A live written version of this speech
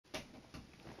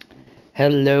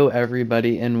Hello,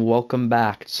 everybody, and welcome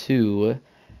back to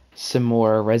some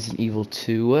more Resident Evil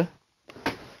 2.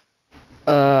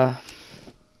 Uh,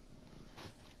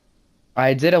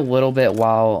 I did a little bit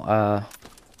while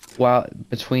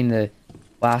between the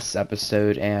last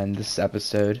episode and this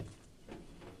episode.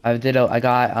 I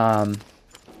got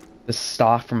the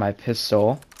stock for my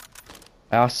pistol.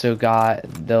 I also got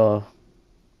the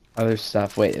other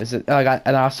stuff. Wait, is it? Oh,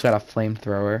 and I also got a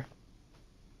flamethrower.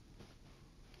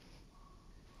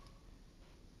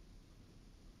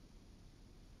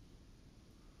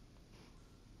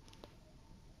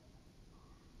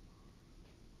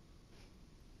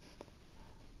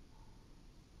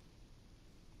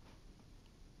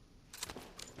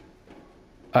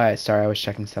 Alright, sorry, I was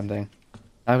checking something.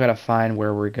 I've got to find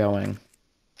where we're going.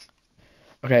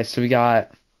 Okay, so we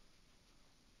got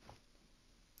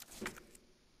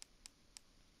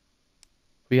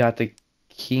the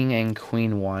King and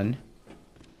Queen one.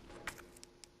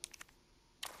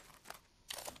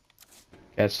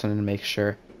 Okay, I just wanted to make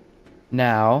sure.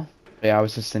 Now, yeah, I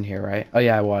was just in here, right? Oh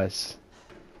yeah, I was.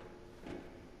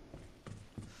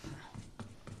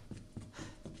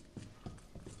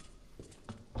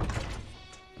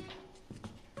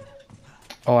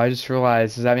 Oh, I just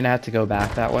realized, does that mean I have to go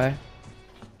back that way?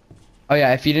 Oh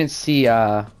yeah, if you didn't see,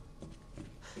 yeah,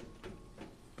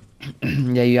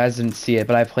 you guys didn't see it,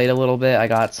 but I played a little bit, I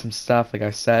got some stuff, like I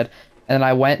said, and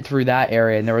I went through that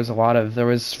area, and there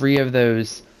was three of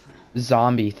those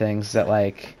zombie things that,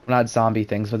 like, well, not zombie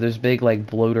things, but those big, like,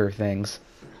 bloater things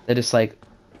that just, like,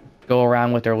 go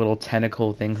around with their little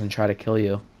tentacle things and try to kill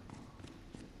you.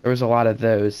 There was a lot of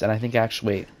those, and I think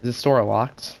actually, wait, is the store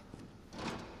locked?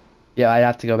 Yeah, I'd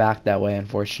have to go back that way,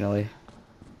 unfortunately.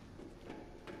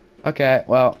 Okay,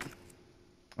 well,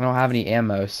 I don't have any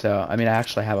ammo, so, I mean, I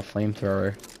actually have a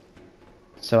flamethrower.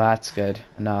 So that's good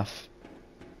enough.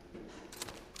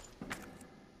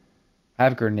 I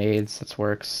have grenades, that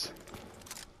works.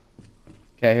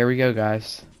 Okay, here we go,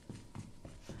 guys.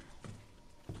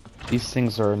 These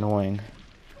things are annoying.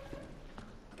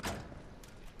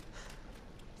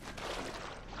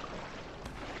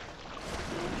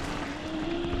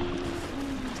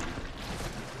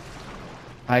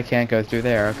 I can't go through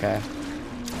there, okay.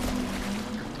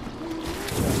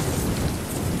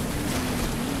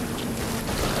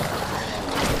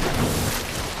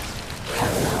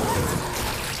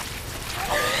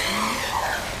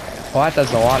 Well, that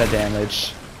does a lot of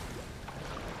damage.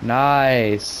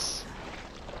 Nice.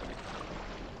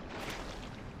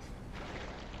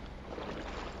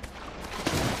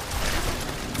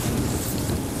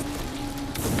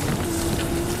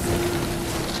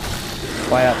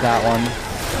 Light up that one.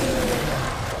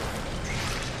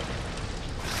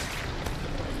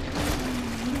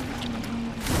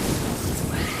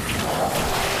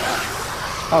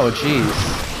 Oh, jeez.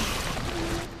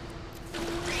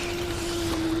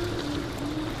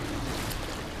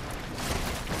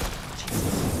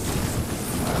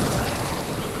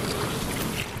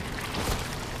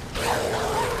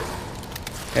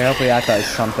 Okay, hopefully that does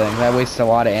something. That wastes a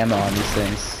lot of ammo on these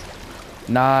things.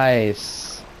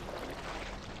 Nice.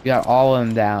 We got all of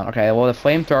them down. Okay, well the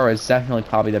flamethrower is definitely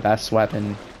probably the best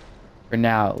weapon. For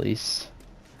now, at least.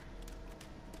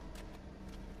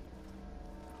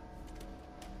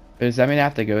 Does that mean I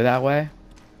have to go that way?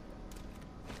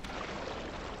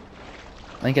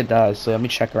 I think it does, so let me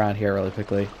check around here really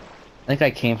quickly. I think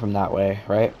I came from that way,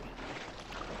 right?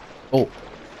 Oh,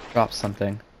 dropped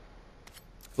something.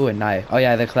 Ooh, a knife. Oh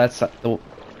yeah, that's the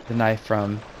knife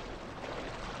from...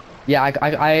 Yeah,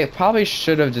 I probably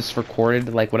should have just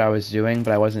recorded like what I was doing,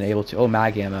 but I wasn't able to. Oh,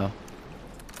 mag ammo.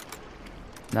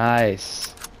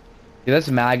 Nice. Yeah, this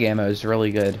mag ammo is really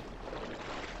good.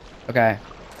 Okay.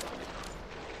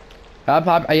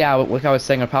 Yeah, like I was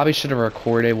saying, I probably should have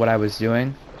recorded what I was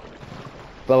doing.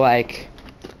 But like,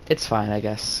 it's fine, I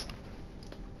guess.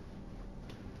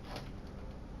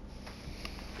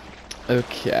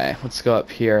 Okay, let's go up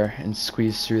here and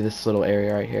squeeze through this little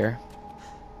area right here.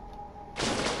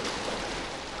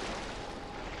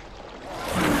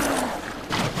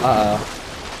 Uh-oh.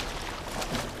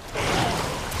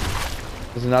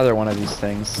 There's another one of these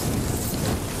things.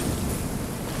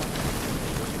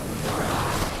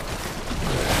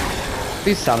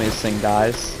 Please tell me this thing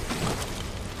dies.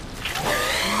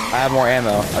 I have more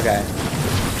ammo. Okay.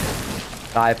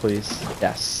 Die, please.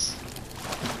 Yes.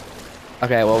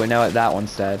 Okay, well, we know what that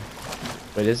one's dead.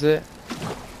 Wait, is it?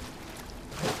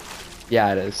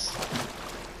 Yeah, it is.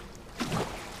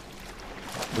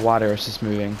 The water is just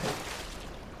moving.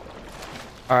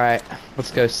 Alright,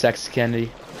 let's go, Sex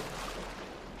Candy.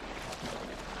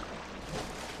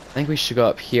 I think we should go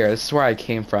up here. This is where I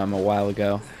came from a while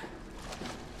ago.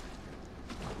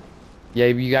 Yeah,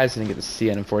 you guys didn't get to see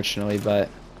it, unfortunately, but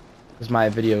because my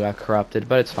video got corrupted,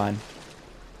 but it's fine.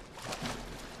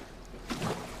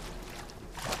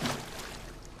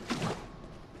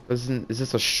 Is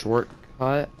this a shortcut?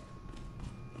 I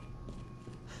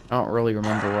don't really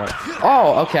remember what.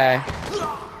 Oh, okay.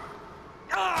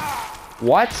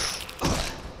 What?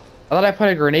 I thought I put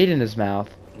a grenade in his mouth.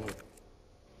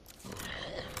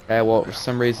 Okay, well, for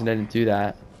some reason I didn't do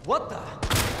that. What the?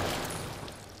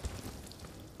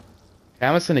 Okay,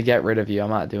 I'm just gonna get rid of you. I'm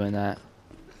not doing that.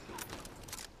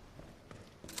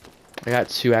 I got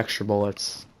 2 extra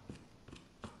bullets.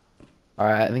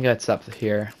 Alright, I think that's up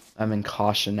here. I'm in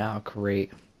caution now.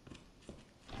 Great.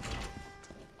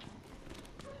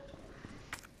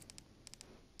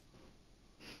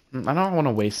 I don't want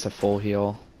to waste a full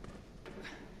heal.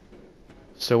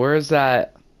 So where is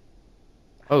that?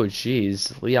 Oh,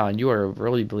 jeez. Leon, you are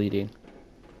really bleeding.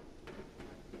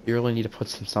 You really need to put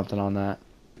something on that.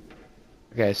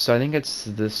 Okay, so I think it's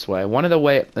this way. One of the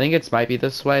way, I think it might be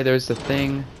this way. There's the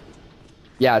thing.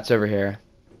 Yeah, it's over here.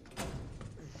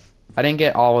 I didn't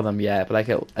get all of them yet, but I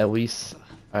could at least.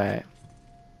 Alright.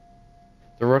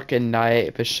 The rook and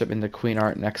knight, bishop and the queen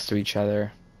aren't next to each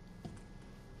other.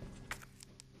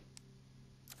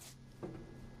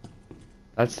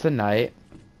 That's the knight.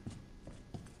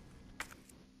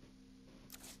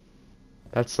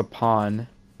 That's the pawn.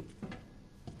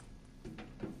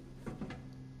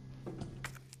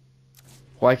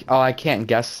 Well, I can't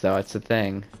guess though. It's the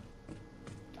thing.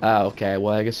 Oh, okay.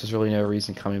 Well, I guess there's really no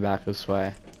reason coming back this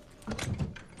way.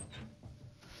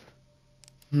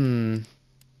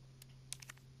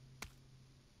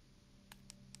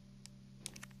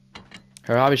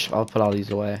 I'll put all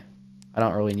these away. I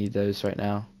don't really need those right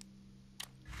now.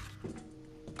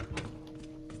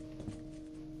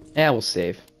 Yeah, we'll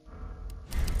save.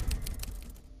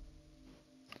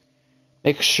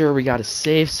 Make sure we got a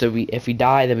save so if we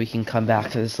die, then we can come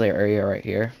back to this little area right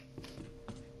here.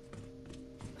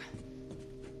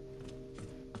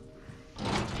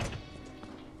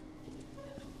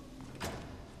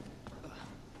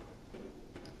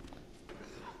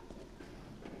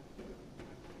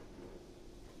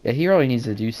 Yeah, he really needs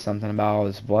to do something about all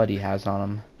this blood he has on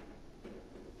him.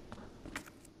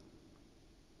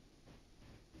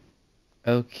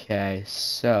 Okay,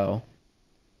 so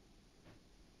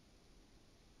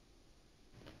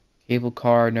cable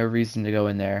car, no reason to go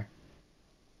in there.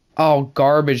 Oh,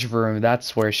 garbage room.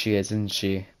 That's where she is, isn't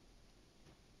she?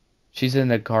 She's in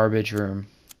the garbage room.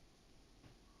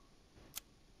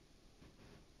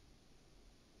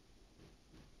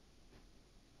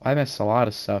 I missed a lot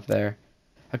of stuff there.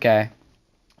 Okay.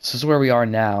 This is where we are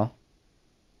now.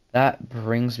 That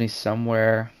brings me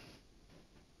somewhere.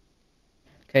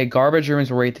 Okay, garbage room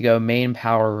is where we have to go. Main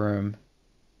power room.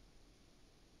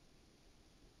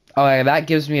 Okay, that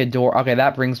gives me a door. Okay,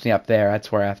 that brings me up there.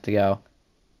 That's where I have to go.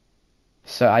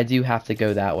 So I do have to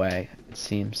go that way, it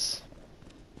seems.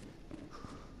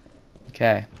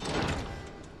 Okay.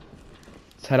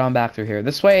 Let's head on back through here.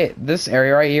 This way, this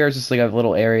area right here is just like a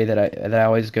little area that I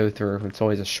always go through. It's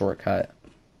always a shortcut.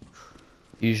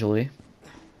 Usually.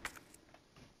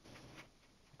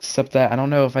 Except that I don't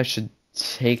know if I should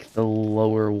take the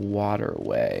lower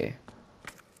waterway.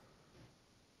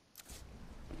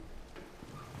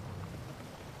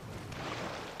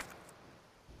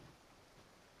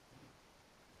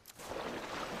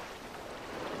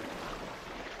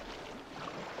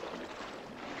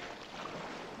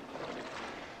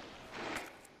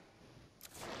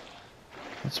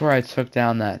 That's where I took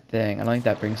down that thing. I don't think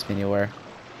that brings me anywhere.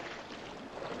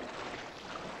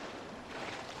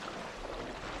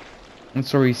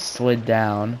 That's where we slid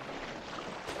down.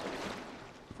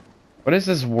 What is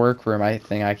this workroom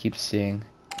I keep seeing?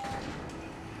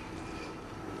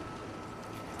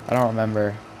 I don't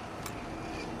remember.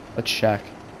 Let's check.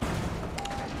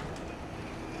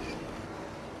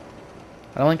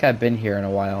 I don't think I've been here in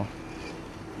a while.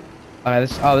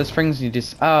 This brings me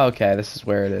just. Oh, okay. This is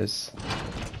where it is.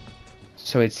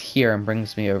 So it's here and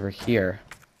brings me over here.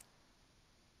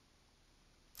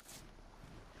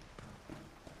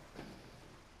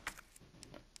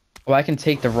 Oh, I can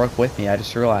take the rook with me. I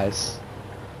just realized.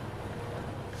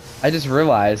 Yeah,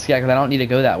 because I don't need to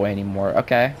go that way anymore.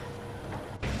 Okay.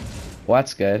 Well,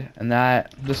 that's good. And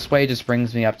this way just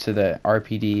brings me up to the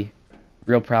RPD,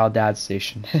 Real Proud Dad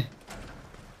Station.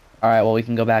 Alright, well, we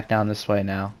can go back down this way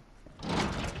now.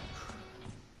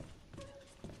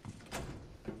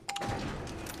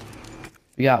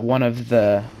 We got one of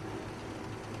the...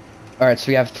 Alright, so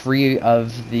we have 3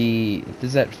 of the...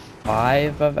 Is that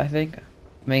 5 of, I think?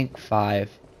 I think 5.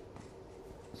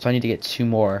 So I need to get 2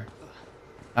 more.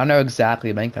 I don't know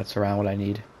exactly, but I think that's around what I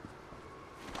need.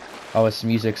 Oh, its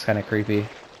music's kind of creepy.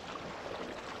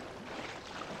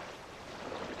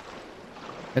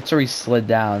 That's where we slid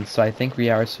down, so I think we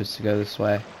are supposed to go this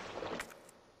way.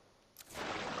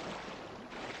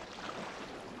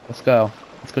 Let's go.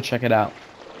 Let's go check it out.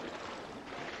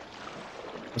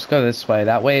 Let's go this way.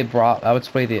 That way brought... That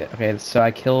was way the... Okay, so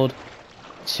I killed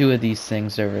 2 of these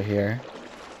things over here.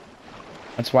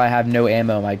 That's why I have no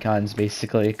ammo in my guns,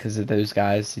 basically, because of those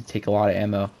guys. They take a lot of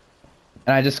ammo.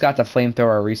 And I just got the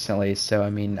flamethrower recently, so, I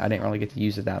mean, I didn't really get to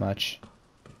use it that much.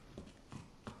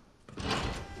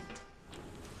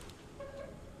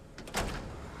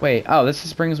 Wait, oh, this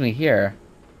just brings me here.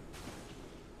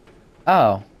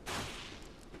 Oh.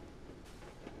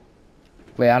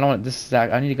 Wait, I don't... This is...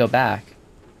 I need to go back.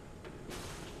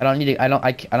 I don't need to... I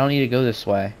don't need to go this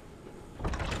way.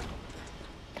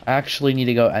 I actually need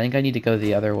to go... I think I need to go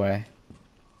the other way.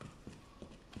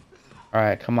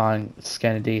 Alright, come on,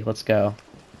 Kennedy, let's go.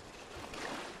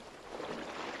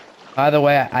 By the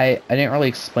way, I didn't really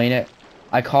explain it.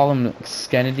 I call him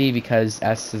Kennedy because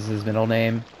S is his middle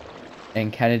name,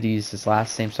 and Kennedy's his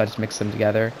last name, so I just mix them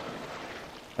together.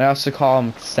 I also call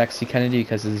him Sexy Kennedy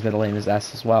because his middle name is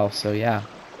S as well, so yeah.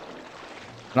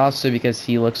 And also because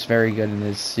he looks very good in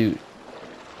his suit.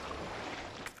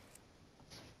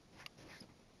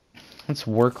 It's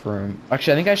workroom.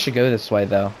 Actually, I think I should go this way,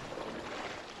 though.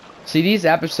 See, these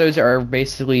episodes are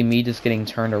basically me just getting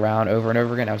turned around over and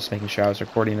over again. I was just making sure I was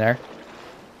recording there.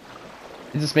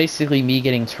 It's just basically me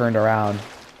getting turned around.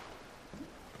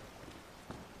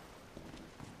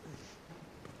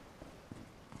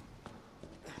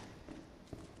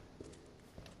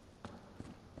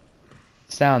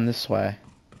 It's down this way.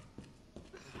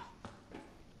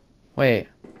 Wait.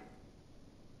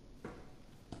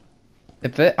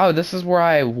 Oh, this is where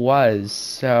I was,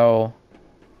 so...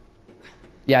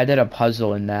 Yeah, I did a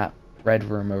puzzle in that red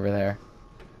room over there.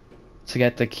 To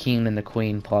get the king and the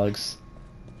queen plugs.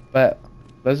 But,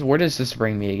 where does this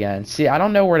bring me again? See, I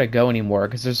don't know where to go anymore,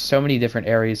 because there's so many different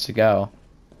areas to go.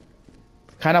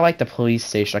 Kind of like the police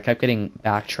station, I kept getting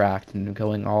backtracked and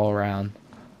going all around.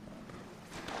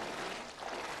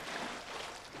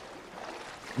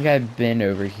 I think I've been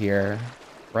over here,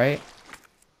 right?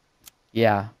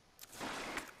 Yeah.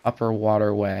 Upper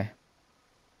waterway.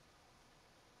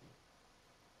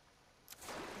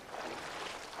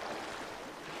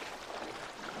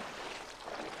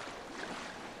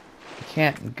 I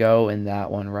can't go in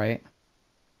that one, right?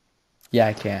 Yeah,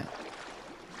 I can't.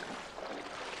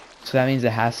 So that means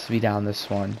it has to be down this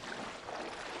one.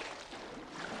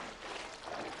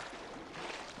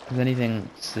 Is anything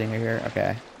sitting here?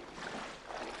 Okay.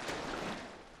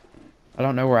 I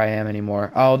don't know where I am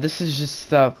anymore. Oh, this is just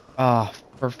the... Oh,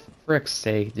 for frick's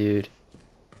sake, dude.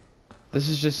 This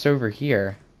is just over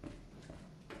here.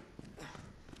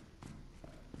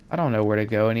 I don't know where to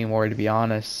go anymore, to be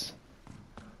honest.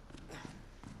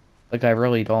 Like, I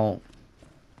really don't.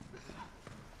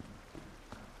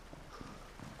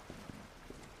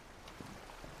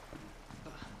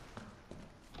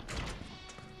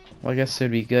 Well, I guess it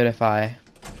would be good if I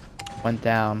went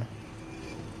down.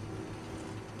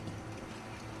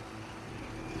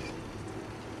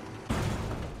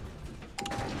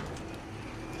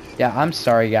 Yeah, I'm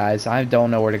sorry, guys. I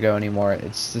don't know where to go anymore.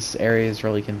 This area is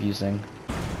really confusing.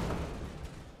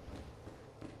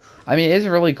 I mean, it is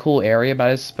a really cool area, but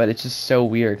it's just so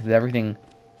weird because I'm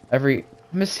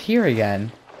just here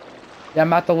again. Yeah,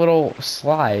 I'm at the little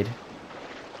slide.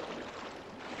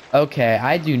 Okay,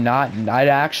 I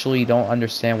actually don't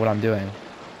understand what I'm doing.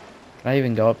 Can I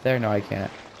even go up there? No, I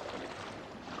can't.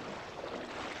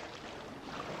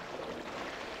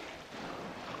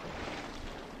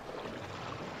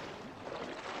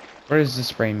 Where does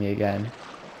this bring me again?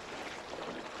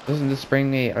 Doesn't this bring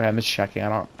me... Okay, I'm just checking.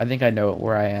 I think I know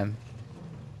where I am.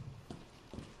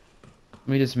 Let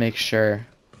me just make sure.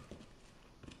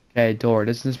 Okay, door.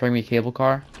 Doesn't this bring me cable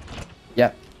car?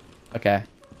 Yep. Okay.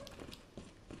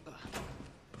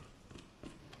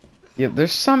 Yeah,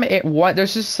 there's some...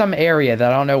 There's just some area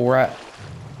that I don't know where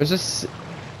There's just...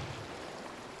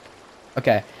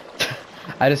 Okay.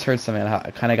 I just heard something.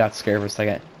 I kind of got scared for a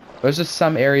second. There's just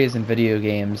some areas in video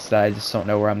games that I just don't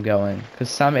know where I'm going.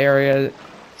 Because some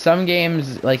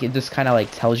games, like, it just kind of, like,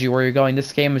 tells you where you're going.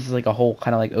 This game is just, like, a whole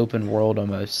kind of, like, open world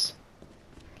almost.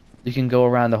 You can go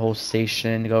around the whole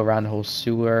station, go around the whole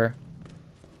sewer.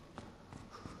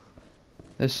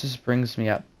 This just brings me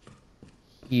up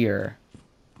here.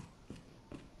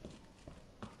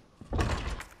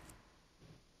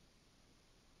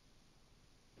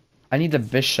 I need the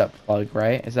bishop plug,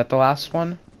 right? Is that the last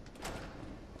one?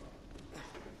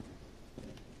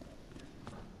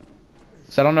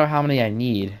 So I don't know how many I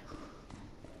need.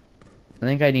 I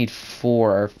think I need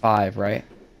 4 or 5, right?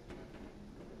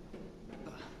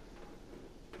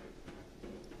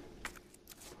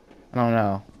 I don't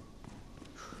know.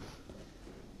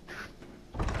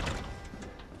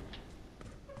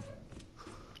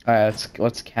 Alright,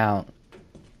 let's count.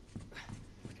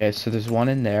 Okay, so there's 1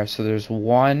 in there. So there's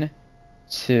 1,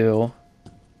 2,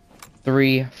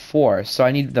 3, 4. So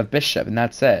I need the bishop, and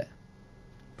that's it.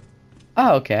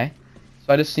 Oh, okay.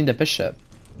 So I just need the bishop.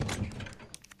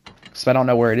 So I don't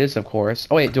know where it is, of course.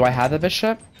 Oh, wait, do I have the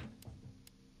bishop?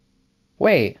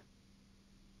 Wait.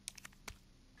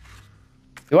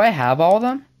 Do I have all of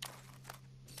them?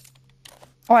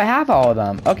 Oh, I have all of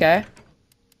them. Okay.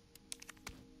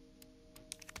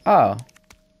 Oh.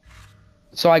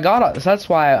 So I got... So that's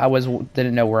why I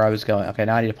didn't know where I was going. Okay,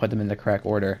 now I need to put them in the correct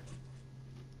order.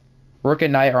 Rook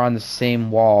and knight are on the same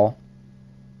wall.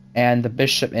 And the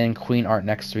bishop and queen aren't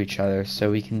next to each other. So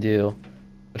we can do...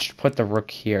 Let's put the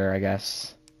rook here, I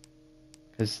guess.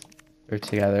 Because they're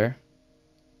together.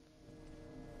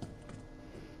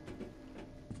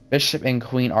 Bishop and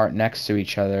queen aren't next to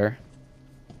each other.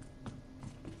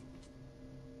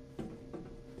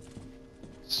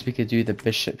 So we could do the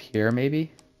bishop here,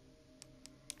 maybe?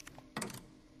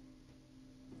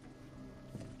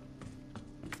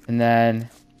 And then...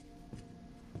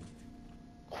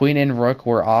 Queen and rook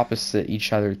were opposite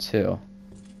each other, too.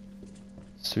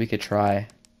 So we could try...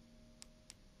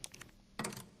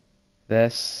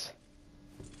 This...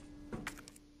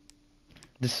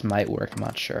 This might work, I'm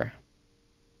not sure.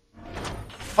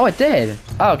 Oh, it did!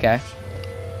 Oh, okay.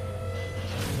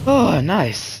 Oh,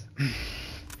 nice.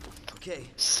 Okay.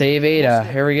 Save Ada.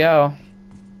 Here we go.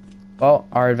 Well,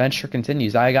 our adventure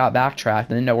continues. I got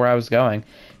backtracked. I didn't know where I was going.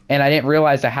 And I didn't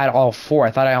realize I had all 4.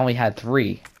 I thought I only had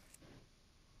 3.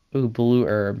 Ooh, blue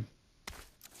herb.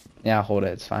 Yeah, I'll hold it.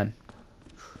 It's fine.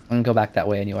 I'm gonna go back that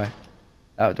way anyway.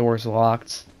 Outdoors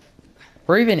locked.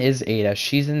 Where even is Ada?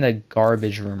 She's in the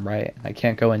garbage room, right? I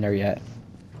can't go in there yet.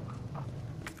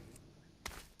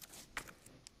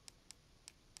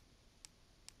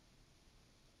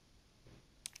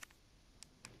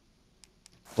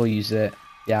 We'll use it.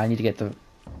 Yeah, I need to get the...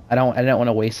 I don't want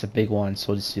to waste a big one, so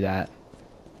we'll just do that.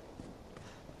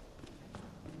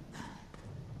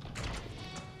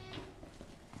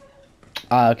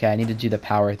 Okay, I need to do the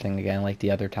power thing again, like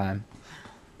the other time.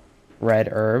 Red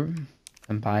herb.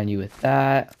 Combine you with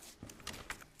that.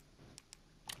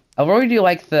 I'll really do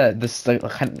like the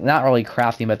not really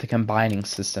crafting, but the combining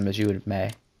system, as you would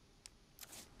may.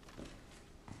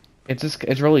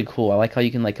 It's really cool. I like how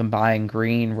you can like combine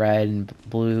green, red, and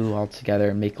blue all together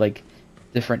and make like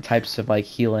different types of like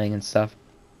healing and stuff.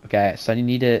 Okay, so I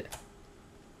need it.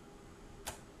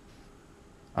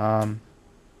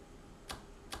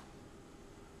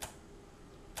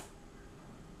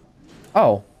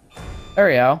 Oh, there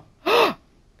we go.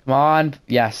 Come on.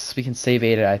 Yes, we can save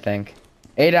Ada, I think.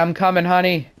 Ada, I'm coming,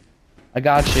 honey. I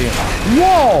got you.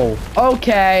 Whoa!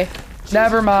 Okay.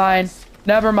 Never mind.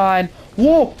 Never mind.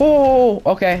 Whoa! Whoa!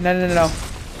 Okay, no.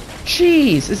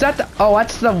 Jeez, is that the... Oh,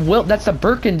 that's the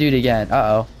Birkin dude again.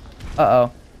 Uh-oh.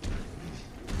 Uh-oh.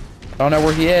 Don't know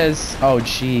where he is. Oh,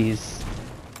 jeez.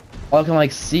 Oh, I can,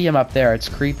 like, see him up there. It's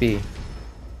creepy.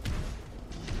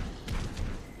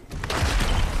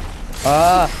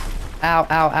 Ow, ow,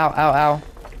 ow, ow, ow.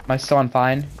 Am I still on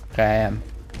fine? Okay, I am.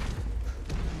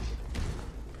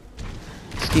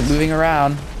 Just keep moving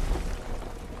around.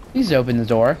 Please open the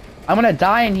door. I'm gonna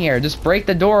die in here. Just break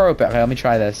the door open. Okay, let me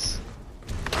try this.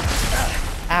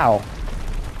 Ow.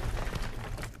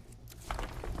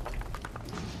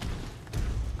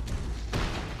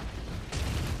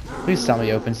 Please tell me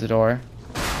he opens the door.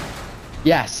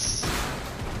 Yes.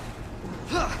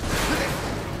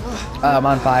 I'm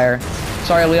on fire.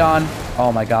 Sorry, Leon.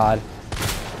 Oh my god.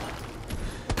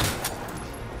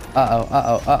 Uh-oh,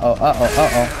 uh-oh, uh-oh, uh-oh,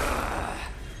 uh-oh.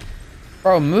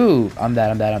 Bro, move. I'm dead,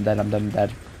 I'm dead, I'm dead, I'm dead, I'm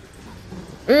dead.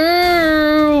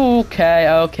 Ooh, okay.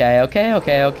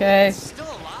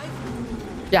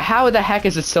 Yeah, how the heck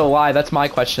is it still alive? That's my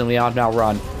question, Leon. Now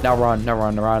run. Now run.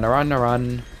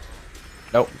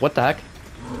 Nope, what the heck?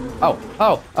 Oh,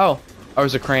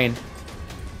 there's a crane.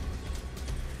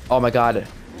 Oh my god.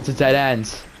 It's a dead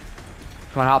end.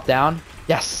 Come on, hop down.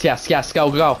 Yes,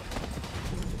 go.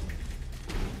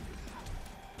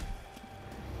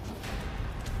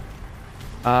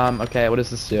 Okay, what does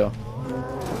this do?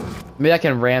 Maybe I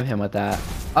can ram him with that.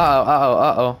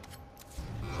 Uh-oh.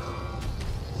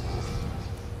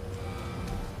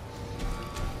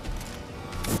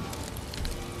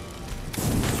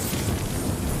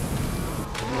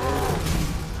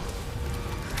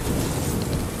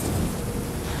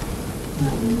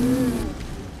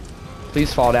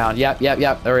 Please fall down. Yep, there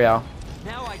we go.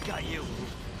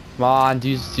 Come on,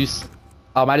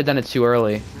 Oh, I might have done it too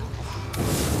early.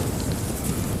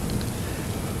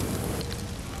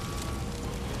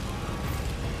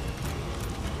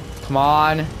 Come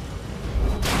on.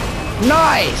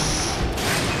 Nice!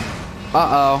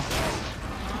 Uh-oh.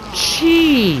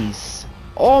 Jeez!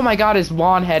 Oh my god, his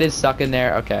wand head is stuck in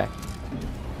there. Okay.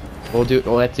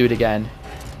 Let's do it again.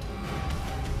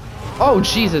 Oh,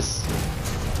 Jesus!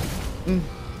 Mm.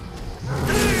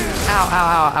 Ow,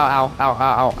 ow, ow, ow, ow,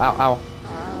 ow, ow, ow, ow.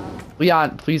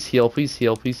 Leon, please heal, please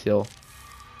heal, please heal.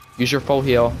 Use your full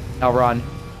heal. Now run.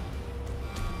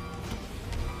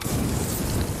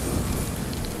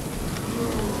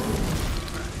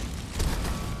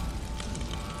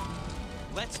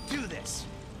 Let's do this.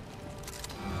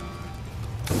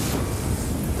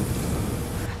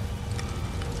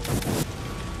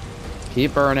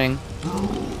 Keep burning.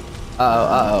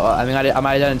 Uh-oh. I mean, I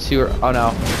might have done it too. Oh,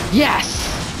 no. Yes!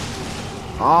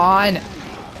 On!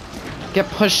 Get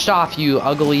pushed off, you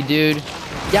ugly dude.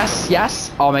 Yes,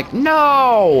 yes. Oh, my...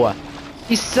 No!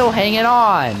 He's still hanging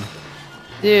on.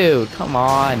 Dude, come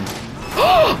on.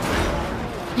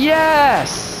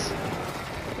 Yes!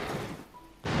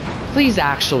 Please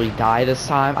actually die this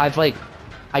time.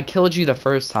 I killed you the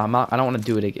first time. I don't want to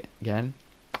do it again.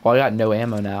 Well, I got no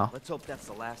ammo now. Let's hope that's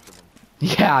the last of them.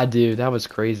 Yeah, dude, that was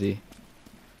crazy.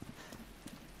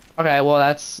 Okay, well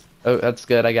that's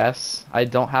good, I guess. I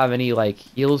don't have any like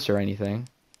heals or anything.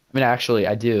 I mean, actually,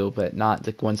 I do, but not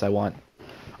the ones I want.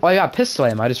 Oh, I got pistol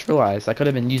ammo. I just realized I could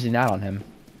have been using that on him.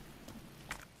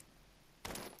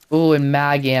 Ooh, and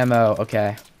mag ammo.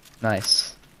 Okay,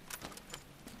 nice.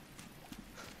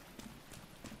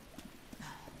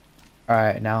 All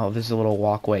right, now there's a little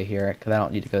walkway here because I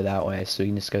don't need to go that way, so you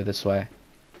can just go this way.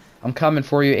 I'm coming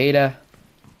for you, Ada.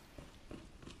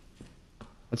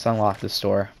 Let's unlock this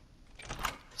door.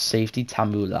 Safety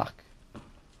Tamulak.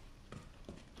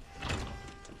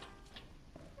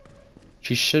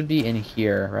 She should be in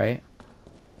here, right?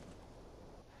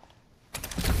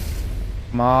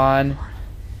 Come on.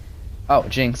 Oh,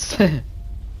 Jinx. Come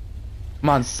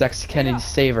on, Sexy Kennedy,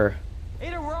 save her.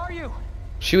 Ada, where are you?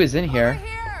 She was in here. Over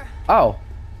here. Oh.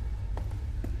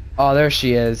 Oh, there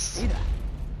she is. Ada.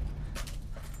 I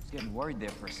was getting worried there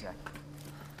for a sec.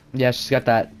 Yeah, she's got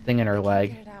that thing in her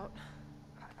leg. Get it out.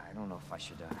 I don't know if I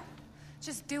should,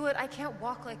 Just do it. I can't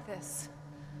walk like this.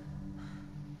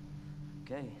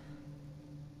 Okay.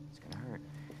 It's gonna hurt.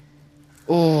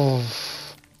 Oh.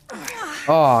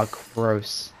 Oh,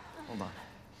 gross. Hold on.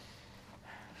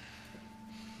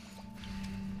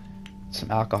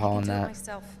 Some alcohol in Do it that.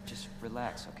 myself. Just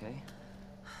relax, okay?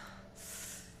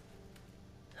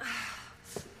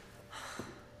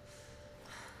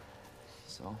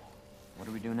 So, what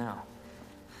do we do now?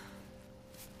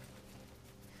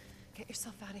 Get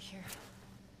yourself out of here.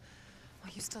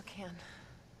 While you still can.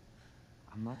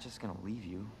 I'm not just gonna leave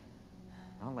you.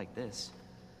 Not like this.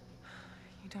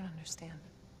 You don't understand.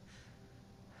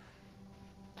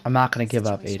 I'm not gonna give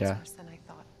up, Situation's Ada. worse than I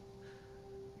thought.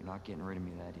 You're not getting rid of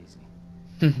me that easy.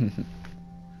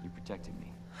 You protected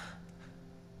me.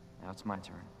 Now it's my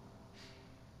turn.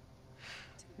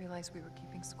 Didn't realize we were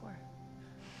keeping score.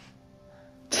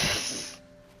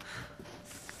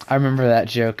 I remember that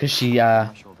joke because she,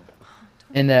 My shoulder.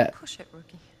 Don't in the push it,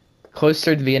 rookie.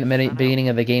 closer to the beginning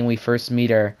of the game we first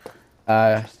meet her,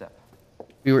 First step.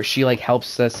 she like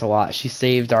helps us a lot. She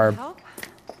saved our Help?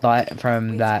 butt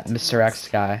from that Mr. X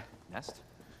guy, Nest?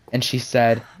 and she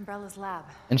said, Umbrella's lab.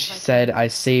 I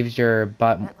saved your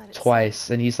butt twice,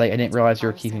 and he's like, I didn't realize you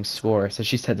were keeping score. So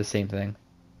she said the same thing.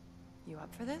 You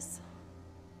up for this?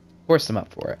 Of course, I'm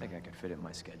up for I it. think I could fit it in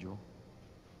my schedule.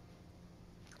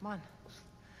 Come on.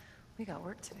 We got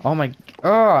work to do. Oh my,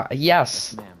 oh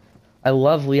yes. Yes, ma'am. I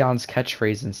love Leon's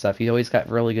catchphrase and stuff. He always got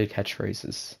really good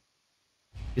catchphrases.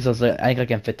 He's always like, I think I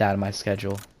can fit that in my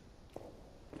schedule.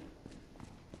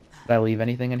 Did I leave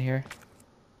anything in here?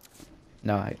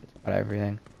 No, I got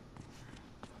everything.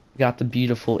 Got the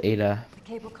beautiful Ada. The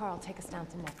cable car will take us down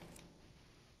to Nick.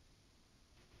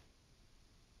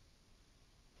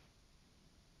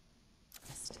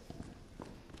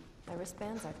 My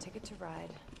wristband's our ticket to ride.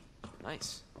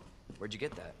 Nice. Where'd you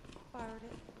get that? Borrowed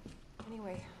it.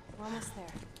 Anyway, we're almost there.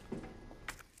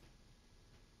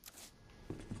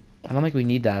 I don't think we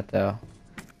need that though.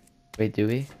 Wait, do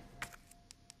we?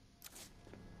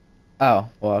 Oh,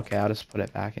 well, okay, I'll just put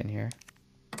it back in here.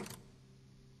 I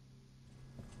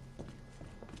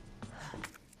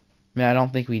mean, I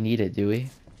don't think we need it, do we?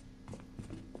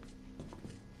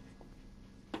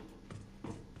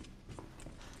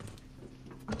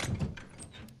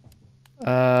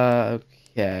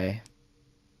 Okay.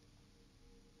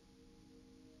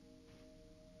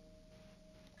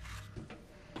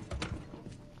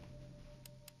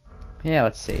 Yeah,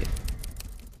 let's see.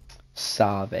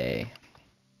 Save.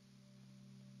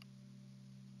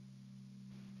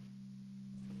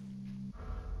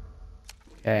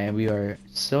 Okay, we are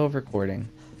still recording.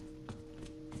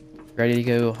 Ready to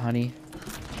go, honey?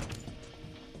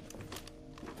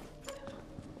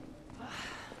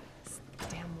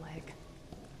 Damn leg.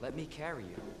 Let me carry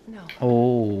you. No.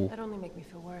 Oh, That'd only make me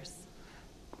feel worse.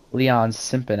 Leon's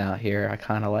simping out here. I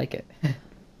kind of like it.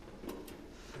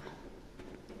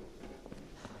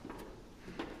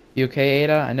 You okay,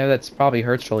 Ada? I know that's probably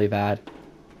hurts really bad,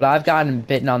 but I've gotten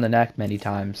bitten on the neck many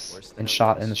times Worse than and it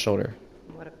shot in looks. the shoulder.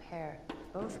 What a pair.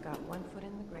 Both got one foot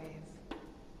in the grave.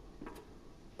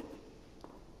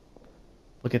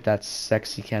 Look at that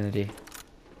sexy Kennedy.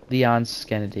 Leon's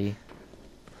Kennedy.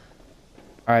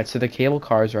 Alright, so the cable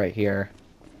car's right here.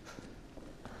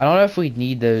 I don't know if we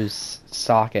need those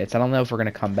sockets. I don't know if we're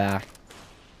gonna come back.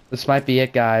 This might be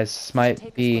it, guys. Take us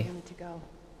where we need to go.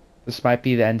 This might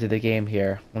be the end of the game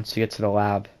here, once you get to the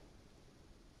lab.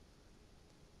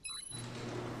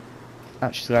 Oh,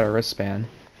 she's got a wristband.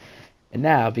 And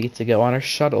now we get to go on our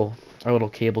shuttle, our little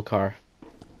cable car.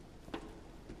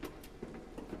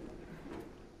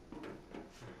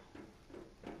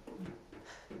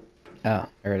 Oh,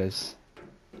 there it is.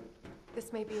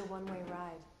 This may be a one-way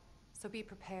ride, so be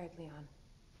prepared, Leon.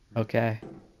 Okay.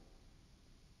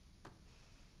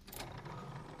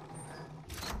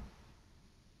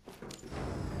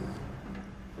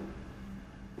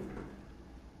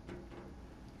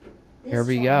 Here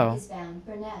we go.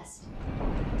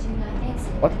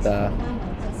 What the?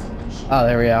 Oh,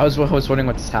 there we go. I was wondering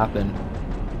what just happened.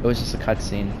 It was just a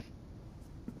cutscene.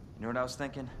 You know what I was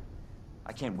thinking?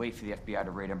 I can't wait for the FBI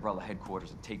to raid Umbrella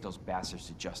headquarters and take those bastards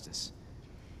to justice.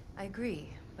 I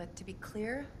agree, but to be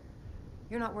clear,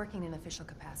 you're not working in official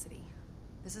capacity.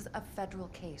 This is a federal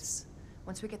case.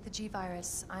 Once we get the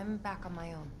G-Virus, I'm back on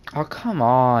my own. Oh, come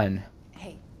on.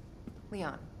 Hey,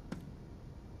 Leon,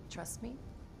 trust me?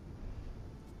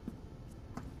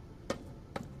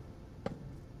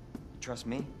 Trust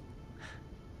me?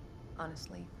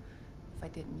 Honestly, if I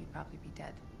didn't, you'd probably be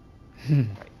dead. Right.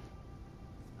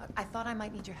 I thought I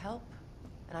might need your help,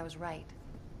 and I was right.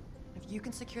 If you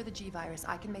can secure the G-Virus,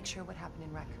 I can make sure what happened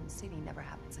in Raccoon City never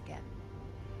happens again.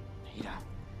 Ada,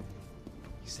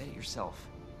 you said it yourself.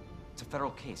 It's a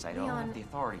federal case. I don't Leon, have the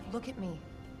authority. Look at me.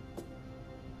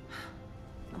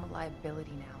 I'm a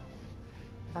liability now.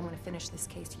 If I'm gonna finish this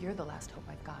case, you're the last hope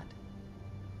I've got.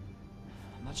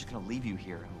 I'm not just gonna leave you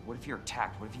here. What if you're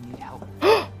attacked? What if you need help?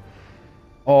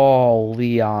 Oh,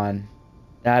 Leon.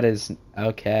 That is...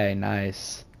 Okay,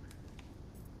 nice.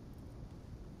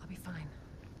 I'll be fine.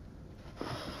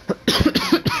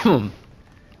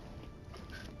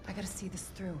 I gotta see this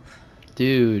through.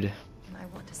 Dude. And I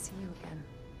want to see you again.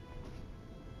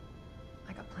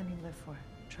 I got plenty to live for.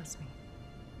 Trust me.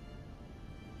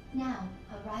 Now,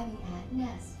 arriving at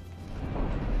Nest.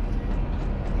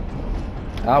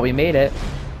 Oh, we made it.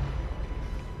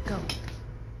 Go.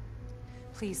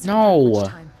 Please. No. Don't have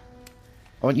much time.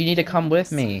 Oh, you need to come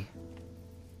with me.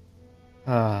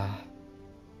 Ah.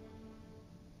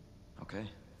 Okay.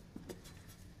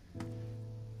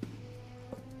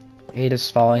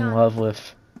 Ada's falling in Leon. love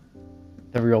with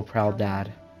the real proud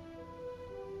dad.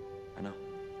 I know.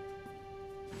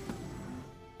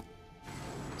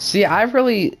 See, I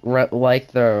really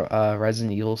like the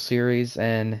Resident Evil series,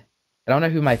 and I don't know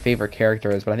who my favorite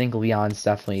character is, but I think Leon's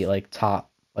definitely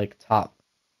top,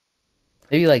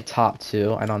 maybe top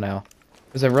 2. I don't know,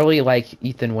 because I really like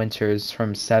Ethan Winters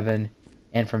from 7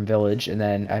 and from Village, and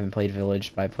then I haven't played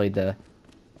Village, but I played the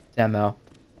demo.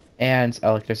 And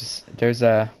oh, look, there's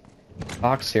a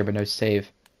box here, but no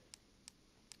save.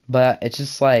 But it's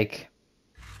just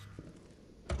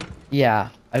yeah,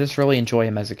 I just really enjoy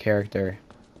him as a character.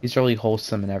 He's really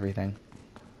wholesome and everything.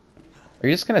 Are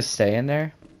you just gonna stay in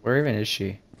there? Where even is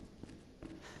she?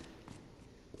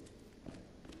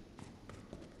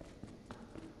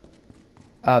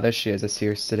 Oh, there she is. I see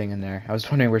her sitting in there. I was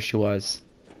wondering where she was.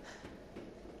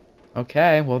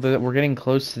 Okay, well, we're getting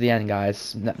close to the end,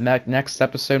 guys. Next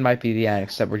episode might be the end,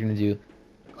 except we're gonna do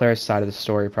Claire's side of the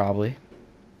story, probably.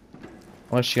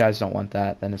 Unless you guys don't want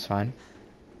that, then it's fine.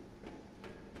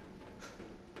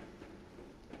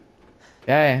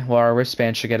 Okay, well, our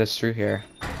wristband should get us through here.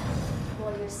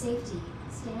 For your safety,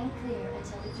 stand clear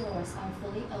until the doors are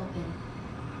fully open.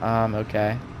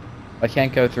 Okay. I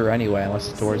can't go through anyway unless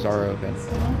the doors are open.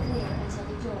 Stand clear until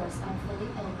the doors are fully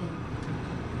open.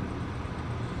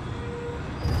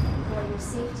 For your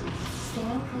safety,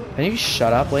 stand clear. Can you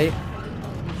shut up, wait?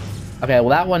 Okay, well,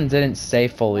 that one didn't say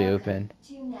fully open.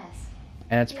 To Nest.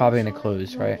 And it's probably gonna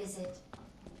close, right?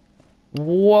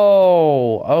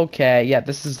 Whoa. Okay. Yeah,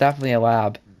 this is definitely a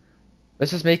lab.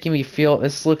 This is making me feel.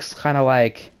 This looks kind of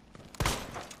like.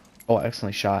 Oh,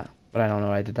 excellently shot. But I don't know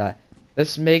why I did that.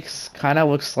 This makes kind of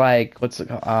looks like what's it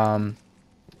called?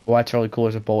 Well, that's really cool.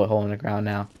 There's a bullet hole in the ground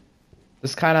now.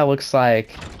 This kind of looks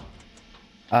like.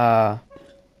 Uh.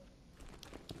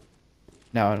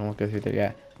 No, I don't want to go through there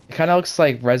yet. It kind of looks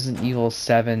like Resident Evil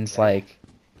 7's like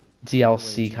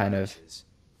DLC kind of.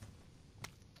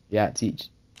 Yeah, it's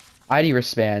ID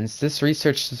wristbands. This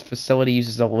research facility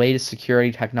uses the latest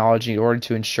security technology in order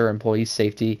to ensure employee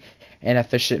safety and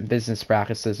efficient business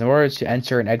practices. In order to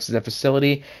enter and exit the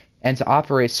facility and to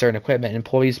operate certain equipment,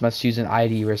 employees must use an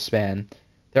ID wristband.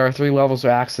 There are 3 levels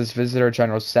of access: visitor,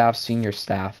 general staff, senior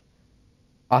staff.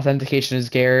 Authentication is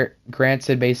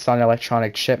granted based on an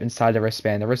electronic chip inside the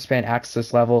wristband. The wristband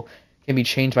access level can be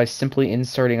changed by simply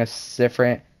inserting a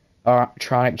different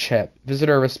electronic chip.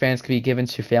 Visitor wristbands can be given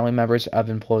to family members of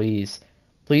employees.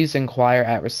 Please inquire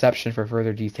at reception for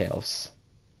further details.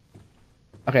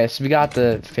 Okay, so we got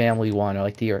the family one, or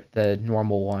like the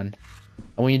normal one.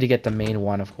 And we need to get the main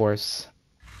one, of course.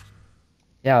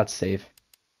 Yeah, let's save.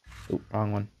 Oop,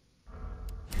 wrong one.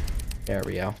 There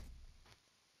we go.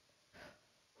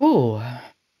 Ooh.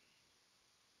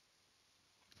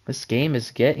 This game is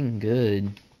getting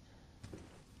good.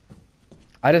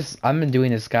 I've been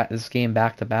doing this game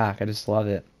back to back. I just love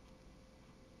it.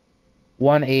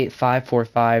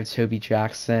 18545 Toby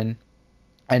Jackson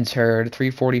entered.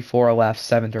 344 left,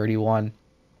 731.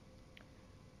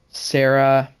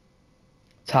 Sarah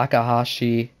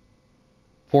Takahashi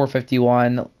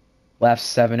 451 left,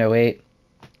 708.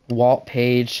 Walt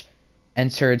Page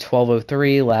entered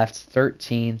 1203 left,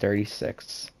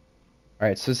 1336.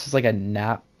 Alright, so this is like a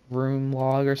nap room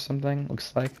log or something,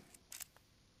 looks like.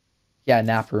 Yeah,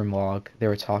 nap room log. They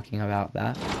were talking about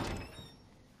that.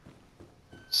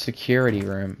 Security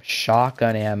room.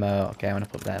 Shotgun ammo. Okay, I'm gonna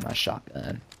put that in my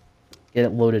shotgun. Get it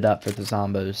loaded up for the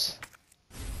zombos.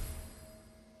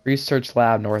 Research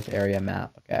lab north area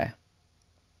map. Okay.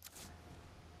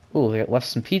 Ooh, they left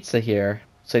some pizza here.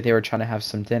 Looks like they were trying to have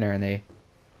some dinner and they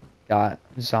got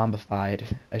zombified,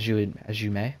 as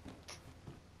you may.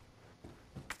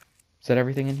 Is that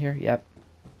everything in here? Yep.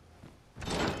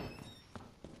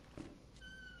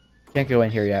 Can't go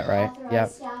in here yet, right? Yep.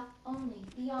 Staff only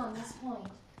beyond this point.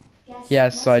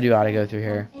 Yes, so I do gotta go through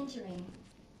here.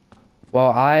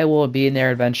 Well, I will be in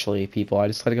there eventually, people. I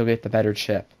just gotta go get the better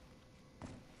chip.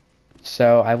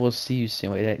 So, I will see you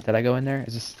soon. Wait, did I go in there?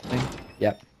 Is this the thing?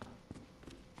 Yep.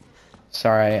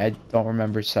 Sorry, I don't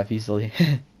remember stuff easily.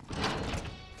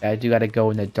 I do gotta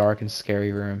go in the dark and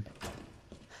scary room.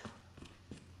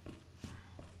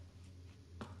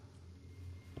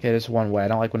 Okay, there's one way. I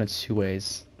don't like when it's 2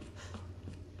 ways.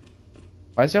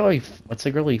 Why is there like, it's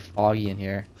like really foggy in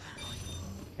here?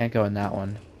 Can't go in that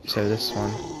one. So this one.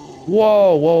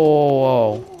 Whoa, whoa, whoa,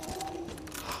 whoa.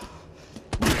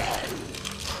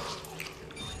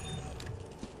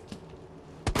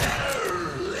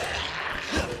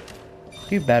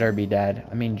 You better be dead.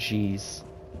 I mean, jeez.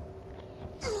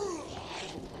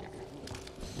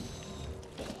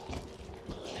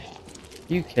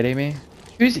 You kidding me?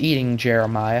 Who's eating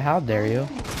Jeremiah? How dare you?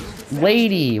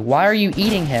 Lady, why are you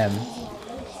eating him?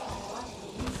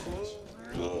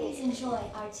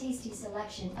 Tasty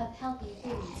selection of healthy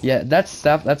foods. Yeah, that's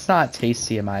not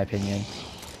tasty in my opinion.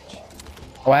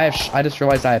 Oh, I just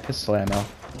realized I have pistol ammo.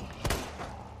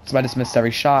 So I just missed every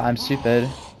shot. I'm stupid.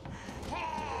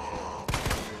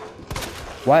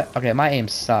 What? Okay, my aim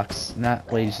sucks. And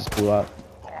that lady just blew up.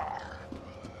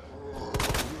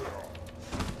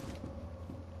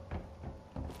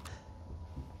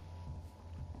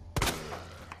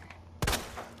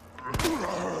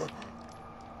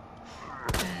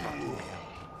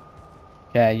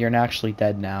 Yeah, you're actually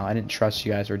dead now. I didn't trust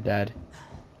you guys were dead.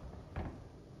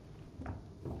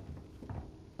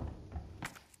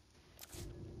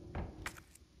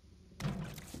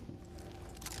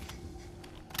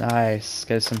 Nice.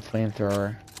 Get some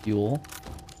flamethrower fuel.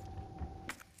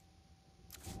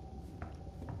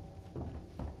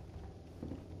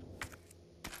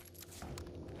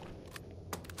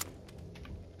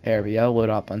 There we go. Load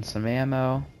up on some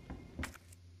ammo.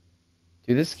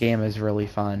 Dude, this game is really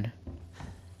fun.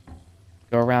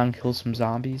 Go around, kill some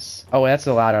zombies. Oh, that's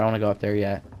a ladder. I don't want to go up there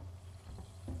yet.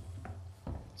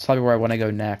 It's probably where I want to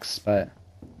go next, but...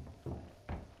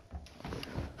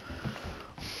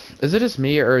 Is it just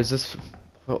me, or is this...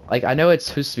 Like, I know it's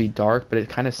supposed to be dark, but it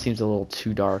kind of seems a little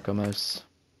too dark, almost.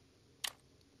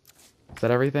 Is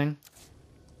that everything?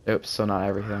 Oops, still not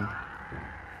everything.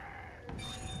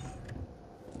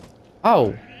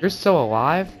 Oh, you're still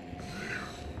alive?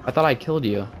 I thought I killed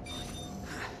you.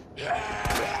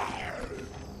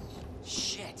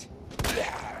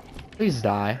 Please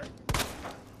die.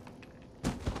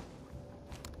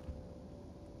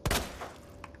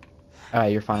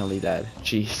 Alright, you're finally dead.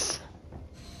 Jeez.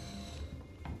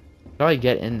 How do I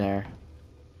get in there?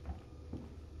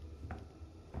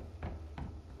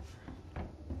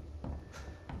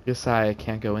 Guess I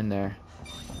can't go in there.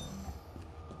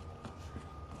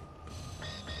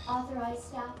 Authorized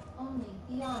staff only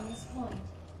beyond this point.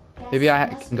 Maybe I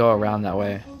Guests can must go refrain around that from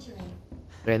way. entering.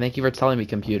 Okay, thank you for telling me,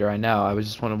 computer. I know. I was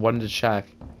just wanted to check.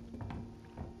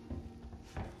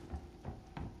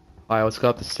 Alright, let's go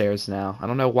up the stairs now. I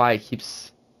don't know why it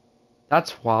keeps...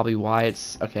 That's probably why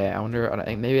it's... Okay, I wonder...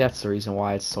 Maybe that's the reason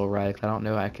why it's so red. I don't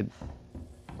know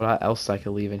what else I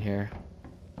could leave in here.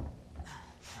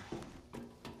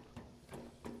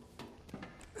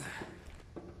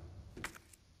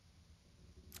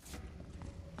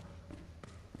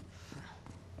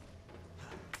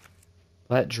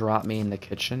 Will that drop me in the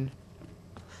kitchen?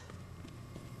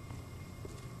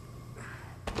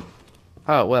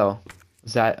 Oh, well.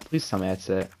 Is that... Please tell me that's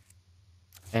it.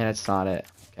 And it's not it.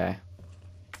 Okay.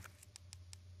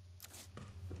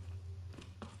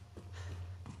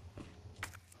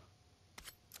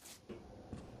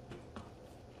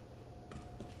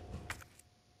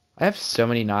 I have so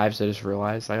many knives, I just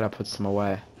realized I gotta put some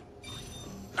away.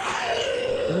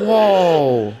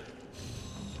 Whoa!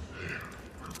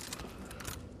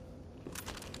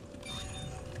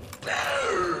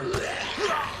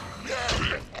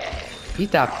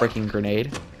 Eat that freaking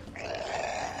grenade.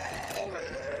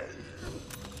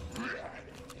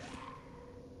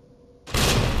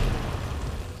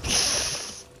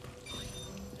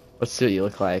 Let's see what you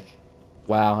look like.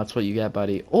 Wow, that's what you get,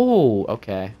 buddy. Oh,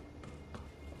 okay.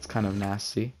 It's kind of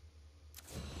nasty.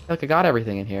 Look, I got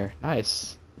everything in here.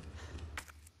 Nice.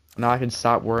 Now I can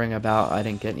stop worrying about I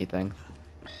didn't get anything.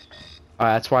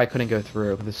 Alright, that's why I couldn't go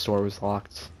through. The store was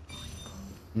locked.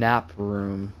 Nap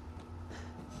room.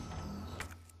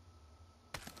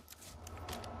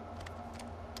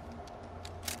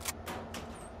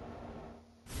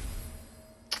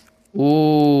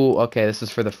 Ooh, okay, this is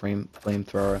for the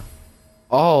flamethrower.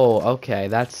 Oh, okay,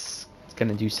 that's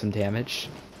gonna do some damage.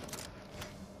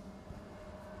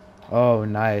 Oh,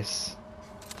 nice.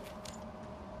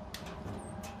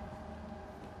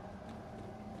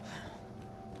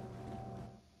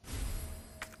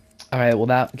 Alright, well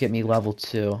that get me level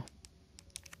 2.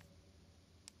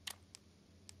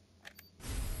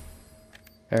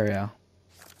 There we go.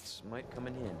 This might come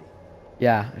in handy.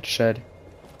 Yeah, it should.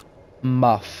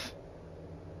 Muff.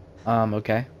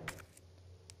 Okay.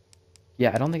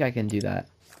 Yeah, I don't think I can do that.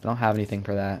 I don't have anything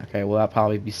for that. Okay, well that'll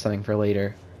probably be something for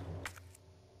later.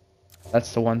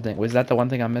 That's the one thing. Was that the one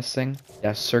thing I'm missing?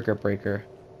 Yeah, circuit breaker.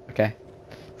 Okay.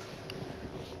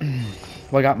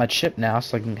 Well, I got my chip now,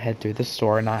 so I can head through this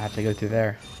door and not have to go through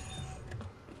there.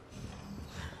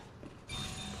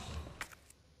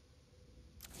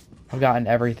 I've gotten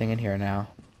everything in here now.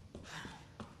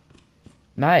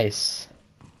 Nice.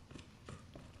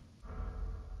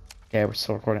 Okay, we're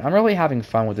still recording. I'm really having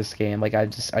fun with this game. Like, I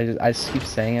just keep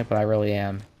saying it, but I really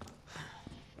am.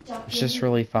 It's just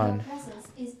really fun. Your presence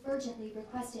is urgently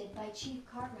requested by Chief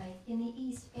Cartwright in the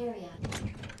East area.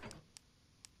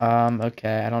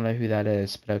 Okay, I don't know who that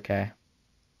is, but okay.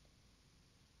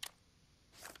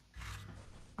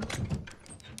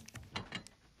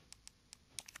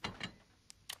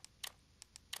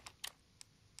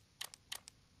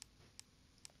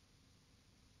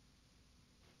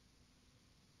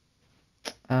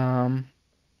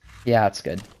 Yeah, it's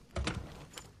good.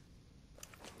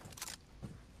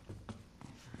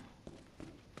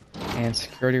 And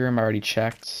security room I already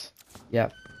checked.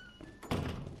 Yep.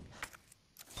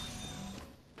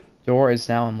 Door is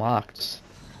now unlocked.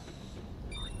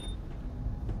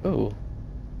 Ooh.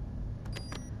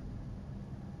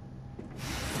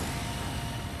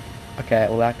 Okay,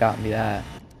 well that got me that.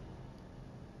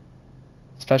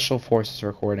 Special Forces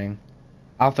recording.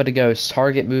 Alpha to Ghost.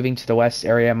 Target moving to the west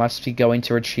area must be going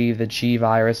to retrieve the G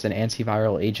virus and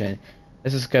antiviral agent.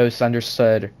 This is Ghost.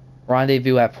 Understood.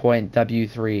 Rendezvous at point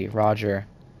W3. Roger.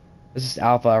 This is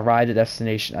Alpha. Arrived at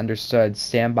destination. Understood.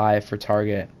 Stand by for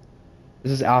target.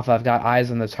 This is Alpha. I've got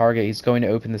eyes on the target. He's going to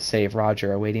open the safe.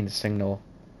 Roger. Awaiting the signal.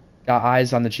 Got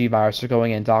eyes on the G virus. We're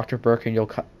going in. Dr. Birkin, you'll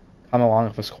come along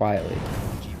with us quietly.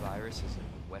 G virus is in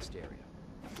the west area.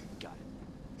 Got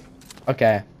it.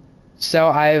 Okay. So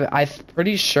I'm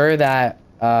pretty sure that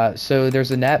so there's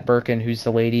Annette Birkin, who's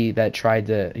the lady that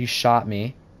who shot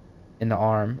me in the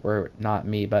arm, or not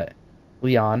me, but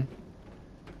Leon.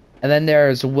 And then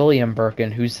there's William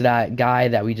Birkin, who's that guy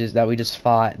that we just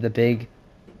fought, the big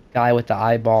guy with the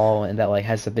eyeball and that like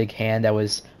has the big hand that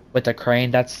was with the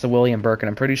crane. That's the William Burke, and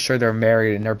I'm pretty sure they're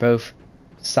married, and they're both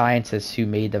scientists who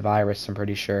made the virus. I'm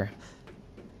pretty sure.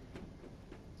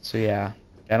 So yeah,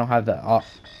 I don't have the. Oh,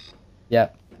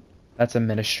 yep, that's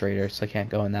administrator, so I can't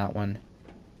go in that one.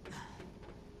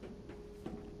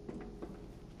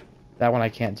 That one I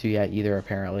can't do yet either,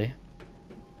 apparently.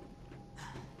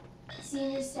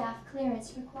 Senior staff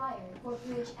clearance required for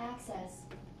bridge access.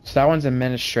 So that one's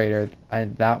administrator.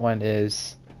 That one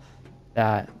is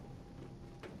that.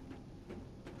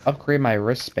 Upgrade my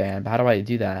wristband. But how do I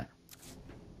do that?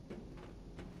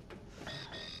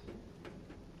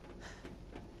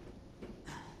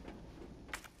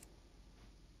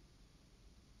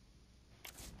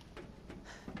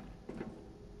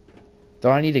 Do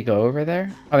I need to go over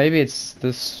there? Oh, maybe it's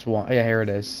this one. Yeah, here it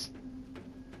is.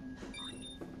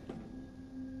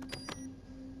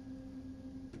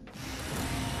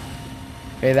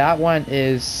 Okay, that one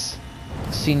is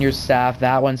senior staff.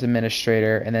 That one's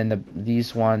administrator, and then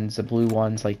these ones, the blue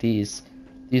ones, like these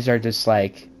are just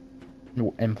like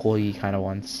employee kind of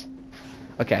ones.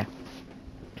 Okay.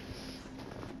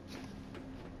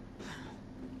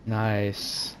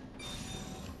 Nice.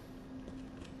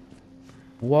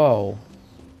 Whoa.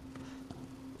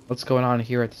 What's going on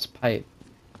here at this pipe?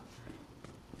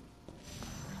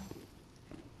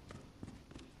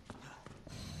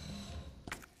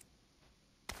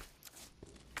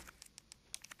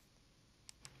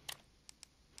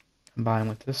 Combine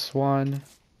with this one.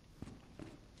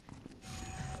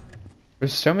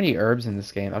 There's so many herbs in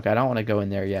this game. Okay, I don't want to go in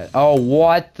there yet. Oh,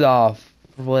 what the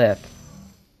flip?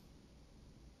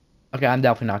 Okay, I'm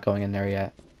definitely not going in there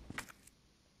yet.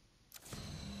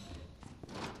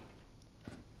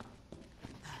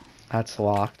 That's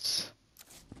locked.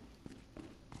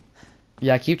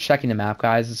 Yeah, I keep checking the map,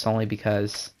 guys. It's only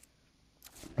because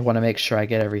I want to make sure I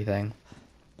get everything.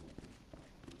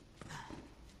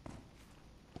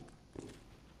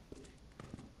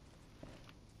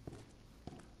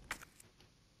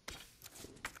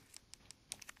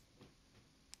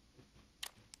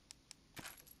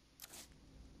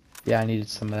 Yeah, I needed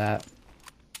some of that.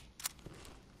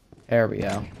 There we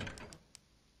go.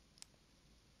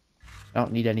 I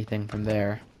don't need anything from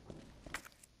there.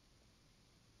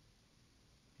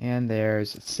 And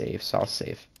there's a save, so I'll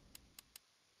save.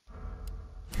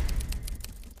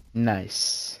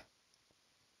 Nice.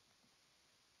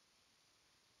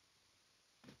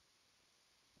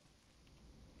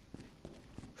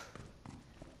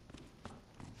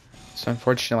 So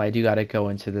unfortunately, I do gotta go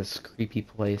into this creepy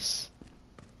place.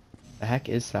 The heck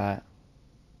is that?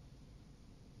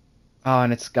 Oh,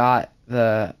 and it's got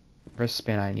the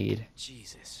wristband I need.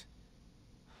 Jesus.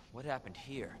 What happened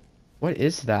here? What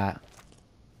is that?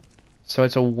 So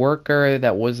it's a worker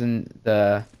that wasn't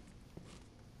the...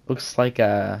 Looks like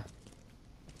a...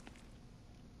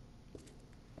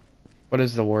 What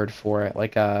is the word for it?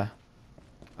 Like a...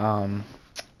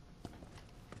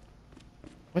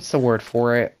 What's the word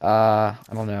for it? I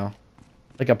don't know.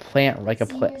 Like a plant, like a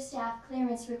Senior staff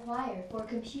clearance required for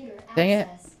computer Dang it.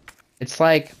 access. It's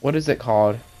like, what is it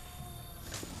called?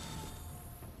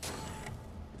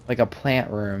 Like a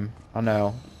plant room. I don't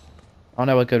know. I don't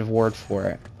know a good word for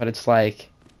it, but it's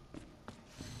like...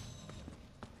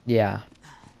 Yeah.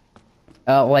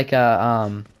 Like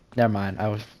a, never mind. I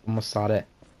was almost thought it.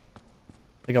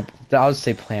 Like a, I'll just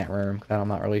say plant room, 'cause I'm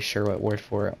not really sure what word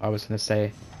for it I was gonna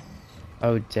say.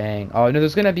 Oh, dang. Oh, no,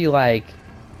 there's gonna be, like,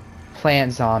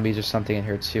 plant zombies or something in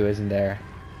here, too, isn't there?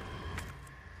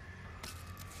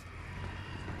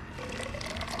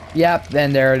 Yep,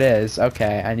 then there it is.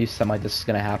 Okay, I knew something like this was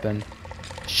gonna happen.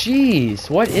 Jeez,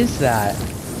 what is that?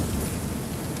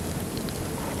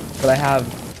 But I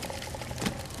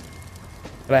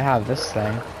have this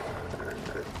thing.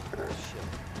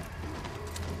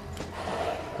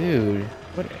 Dude,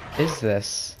 what is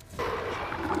this?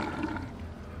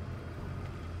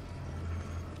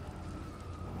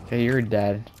 Okay, you're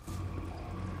dead.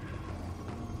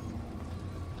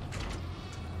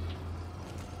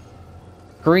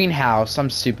 Greenhouse. I'm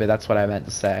stupid. That's what I meant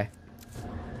to say.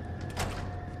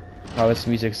 Oh, this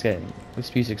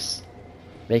music's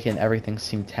making everything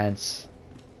seem tense.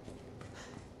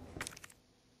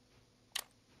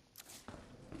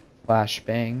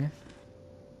 Flashbang.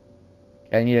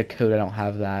 Okay, I need a code. I don't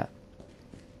have that.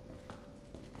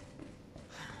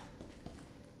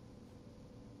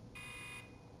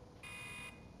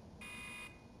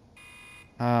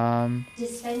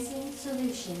 Dispensing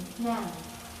solution now.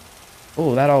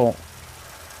 Oh, that'll...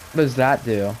 What does that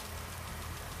do?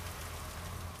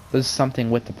 Does something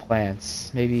with the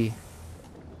plants. Maybe...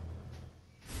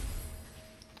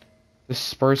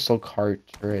 Dispersal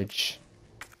cartridge.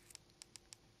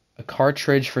 A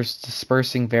cartridge for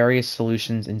dispersing various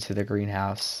solutions into the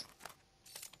greenhouse.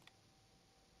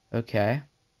 Okay.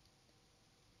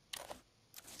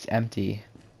 It's empty.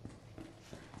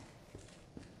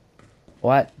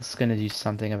 What? It's gonna do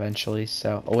something eventually,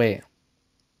 so... Oh, wait.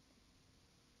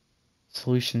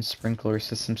 Solution sprinkler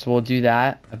system. So we'll do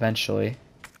that eventually.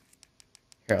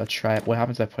 Here, let's try it. What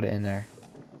happens if I put it in there?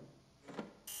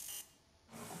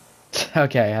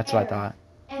 Okay, that's what I thought.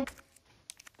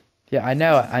 Yeah, I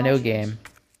know game.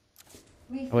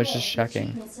 I was just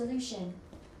checking.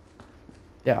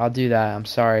 Yeah, I'll do that. I'm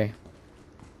sorry.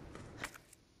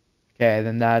 Okay,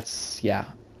 then that's... Yeah.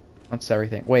 That's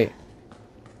everything. Wait.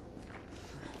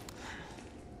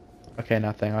 Okay,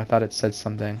 nothing. I thought it said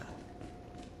something.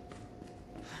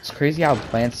 It's crazy how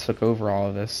plants took over all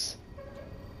of this.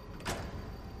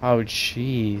 Oh,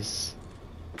 jeez.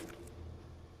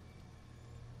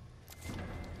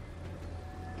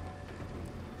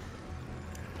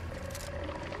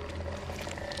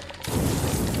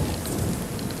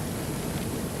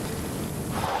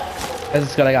 This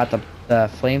is good. I got the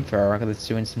flamethrower because it's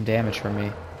doing some damage for me.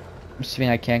 I'm assuming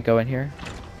I can't go in here.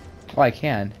 Oh, I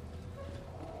can.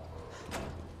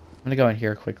 I'm gonna go in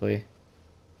here quickly.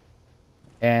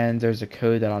 And there's a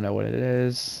code that I don't know what it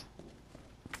is.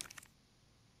 I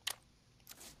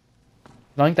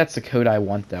don't think that's the code I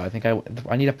want though. I think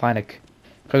I need to find a... Because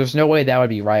there's no way that would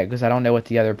be right because I don't know what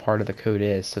the other part of the code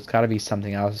is. So it's got to be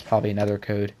something else. It's probably another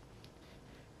code.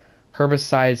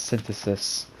 Herbicide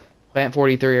synthesis. Plant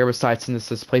 43 herbicide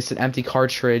synthesis. Place an empty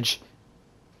cartridge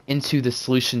into the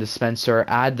solution dispenser.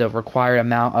 Add the required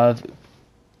amount of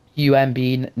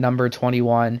UMB number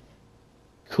 21.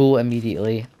 Cool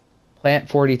immediately. Plant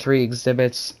 43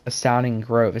 exhibits astounding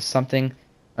growth. If something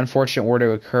unfortunate were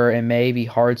to occur, it may be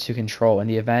hard to control. In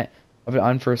the event of an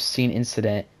unforeseen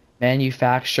incident,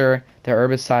 manufacture the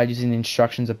herbicide using the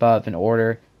instructions above in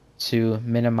order to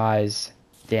minimize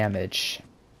damage.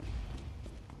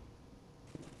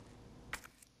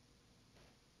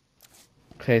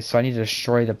 Okay, so I need to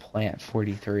destroy the plant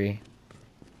 43.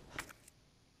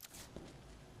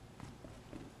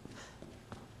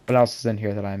 What else is in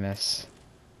here that I miss?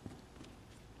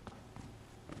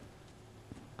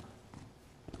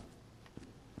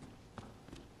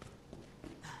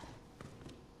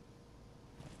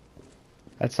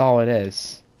 That's all it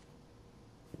is.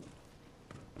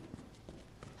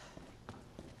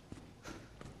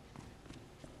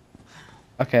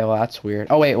 Okay, well that's weird.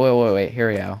 Oh wait, here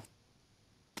we go.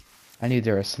 I knew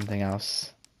there was something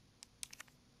else.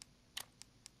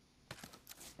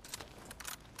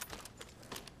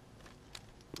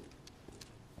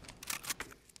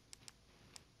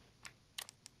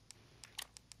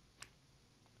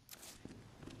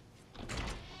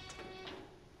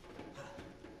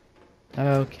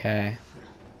 Okay.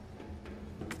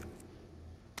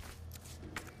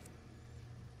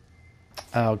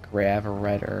 Oh, great, I have a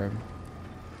red herb.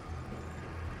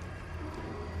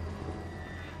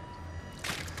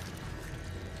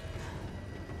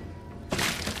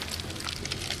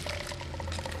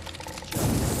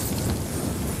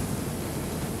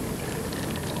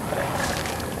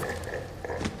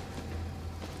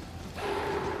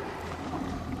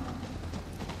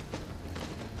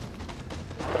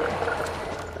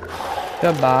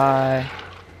 Goodbye.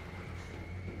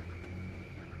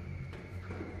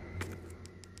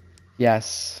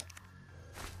 Yes.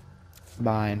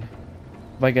 Mine.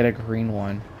 If I get a green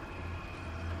one.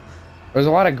 There's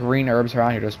a lot of green herbs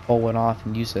around here. Just pull one off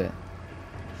and use it.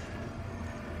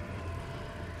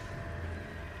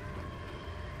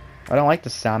 I don't like the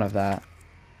sound of that.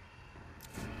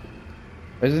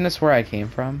 Isn't this where I came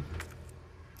from?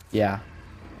 Yeah.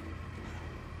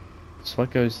 So what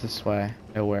goes this way?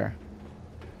 Nowhere.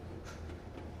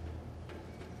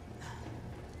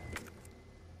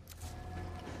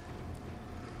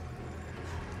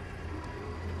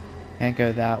 Can't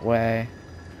go that way.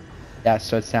 Yeah,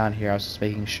 so it's down here. I was just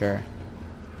making sure.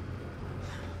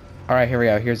 Alright, here we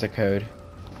go. Here's a code.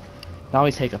 I'll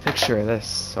always take a picture of this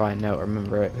so I know,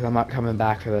 remember it, because I'm not coming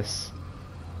back for this.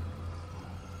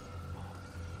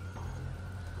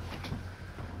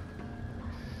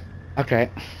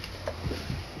 Okay.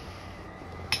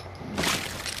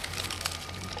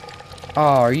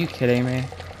 Oh, are you kidding me?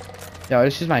 Yo,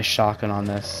 let's use my shotgun on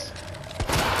this.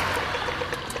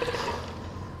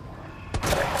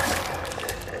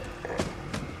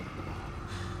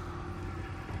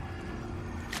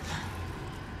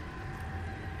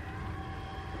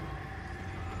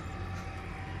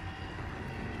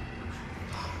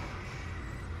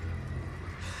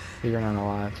 You're not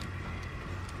alive.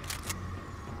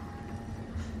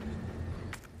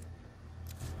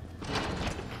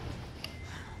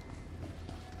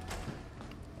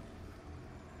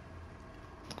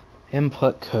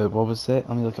 Input code, what was it?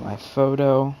 Let me look at my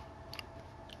photo.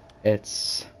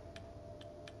 It's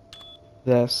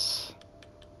this,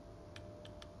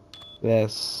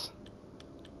 this,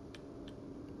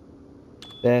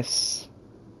 this,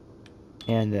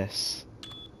 and this.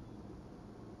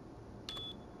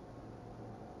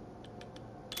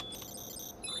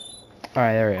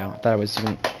 Alright, there we go. I thought I was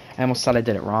even... I almost thought I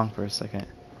did it wrong for a second.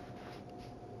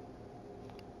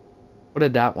 What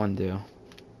did that one do?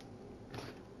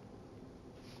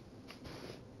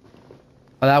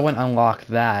 Oh, that one unlocked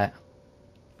that.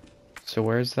 So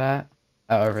where's that?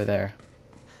 Oh, over there.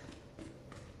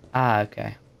 Ah,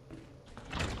 okay.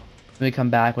 Let me come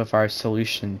back with our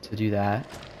solution to do that.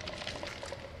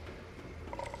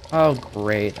 Oh,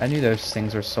 great. I knew those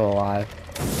things were still alive.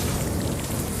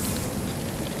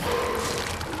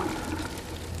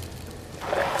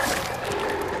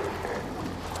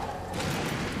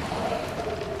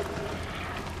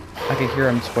 I could hear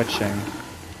them twitching.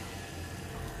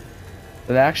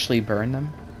 Did that actually burn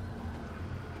them?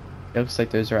 It looks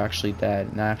like those are actually dead,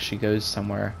 and that actually goes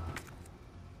somewhere.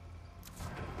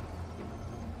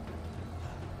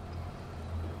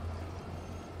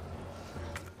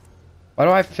 Why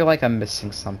do I feel like I'm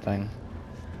missing something?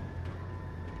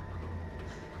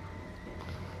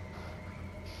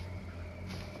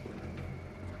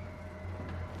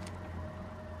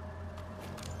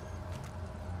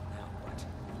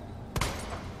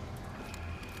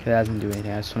 Okay, that doesn't do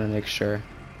anything. I just want to make sure.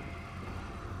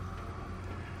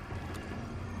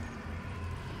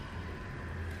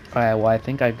 Alright, well, I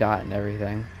think I've gotten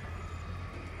everything.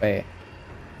 Wait.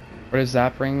 Where does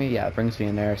that bring me? Yeah, it brings me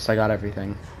in there, so I got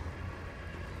everything.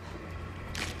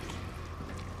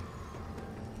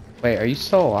 Wait, are you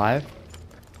still alive?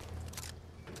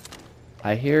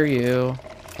 I hear you.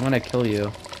 I'm gonna kill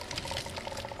you.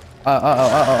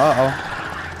 Uh-oh.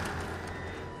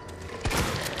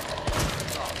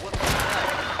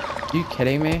 Are you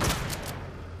kidding me?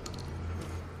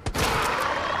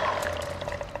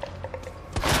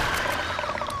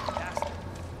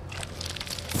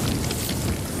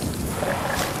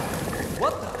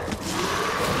 What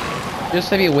the?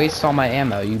 Just let me waste all my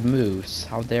ammo, you moves.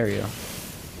 How dare you?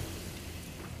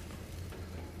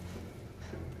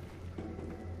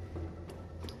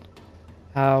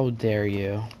 How dare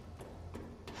you?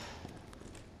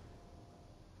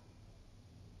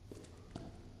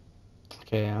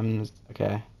 Okay,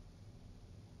 okay.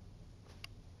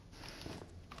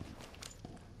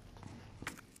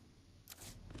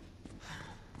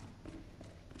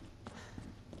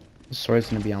 The sword's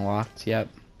gonna be unlocked, yep.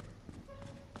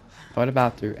 What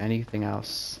about through anything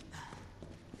else?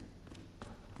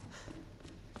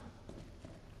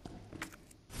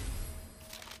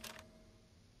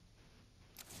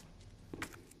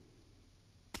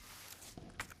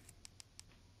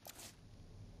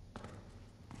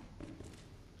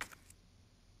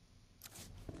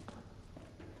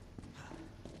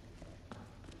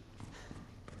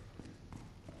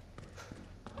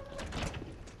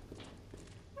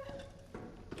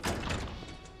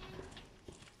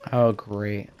 Oh,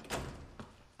 great.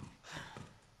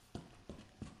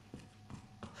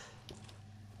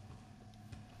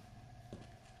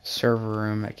 Server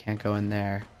room, I can't go in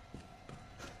there.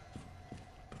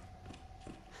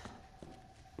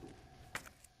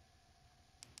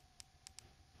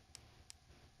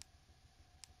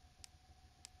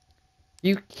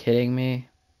 You kidding me?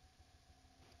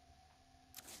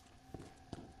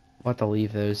 I'll have to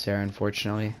leave those there,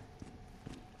 unfortunately.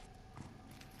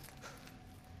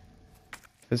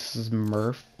 This is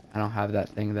Murph. I don't have that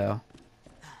thing, though.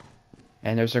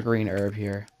 And there's a green herb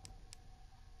here.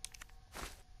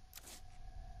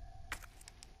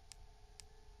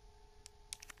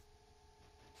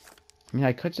 I mean,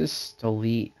 I could just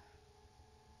delete.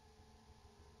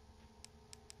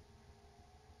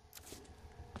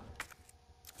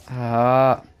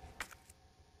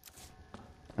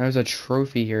 There's a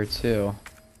trophy here, too.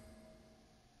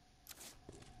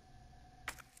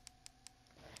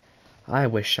 I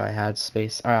wish I had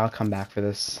space. Alright, I'll come back for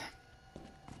this.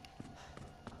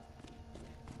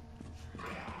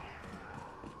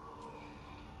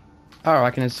 Oh,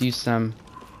 I can just use some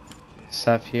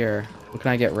stuff here. What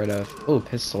can I get rid of? Oh,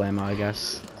 pistol ammo, I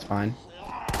guess. It's fine.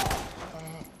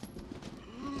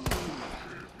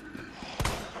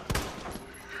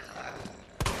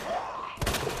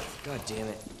 God damn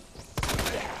it.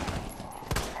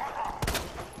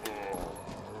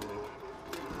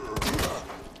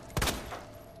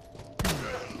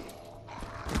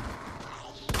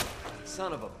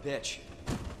 Son of a bitch.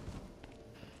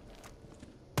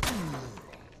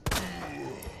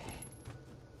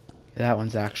 That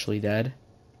one's actually dead.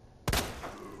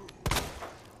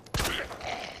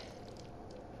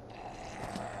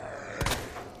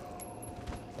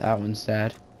 That one's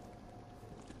dead.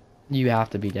 You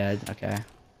have to be dead. Okay.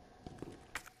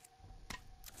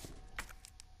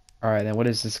 Alright, then what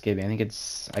does this give me? I think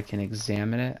it's... I can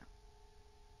examine it.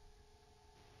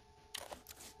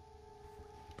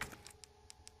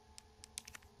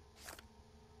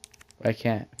 I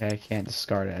can't... Okay, I can't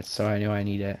discard it, so I know I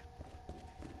need it.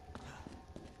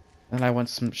 And I want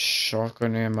some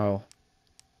shotgun ammo.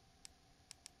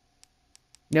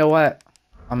 You know what?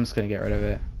 I'm just gonna get rid of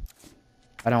it.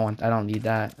 I don't need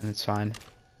that, and it's fine.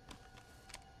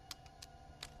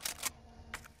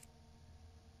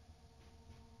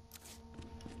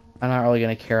 I'm not really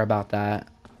gonna care about that.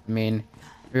 I mean,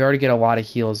 we already get a lot of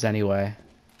heals anyway.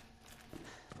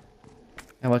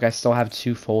 And look, I still have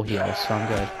 2 full heals, so I'm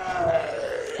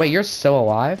good. Wait, you're still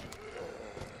alive?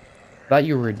 I thought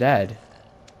you were dead.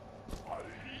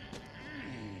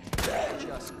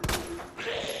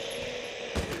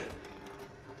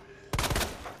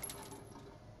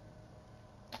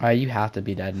 Alright, you have to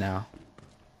be dead now.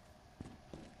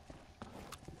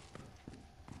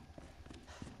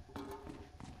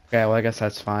 Okay, well, I guess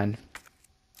that's fine.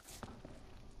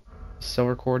 Still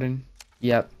recording?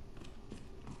 Yep.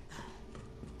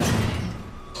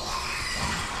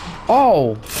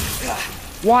 Oh!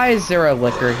 Why is there a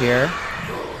liquor here?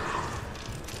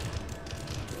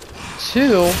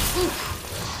 2?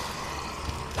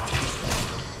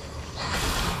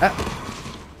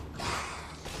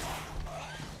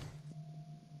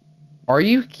 Are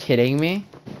you kidding me?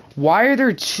 Why are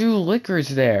there 2 liquors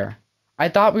there? I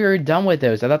thought we were done with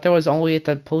those. I thought there was only at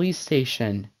the police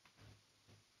station.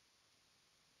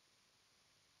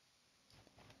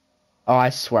 Oh, I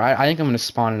swear. I think I'm going to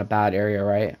spawn in a bad area,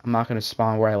 right? I'm not going to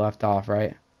spawn where I left off,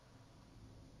 right?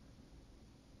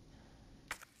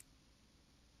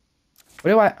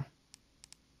 What do I...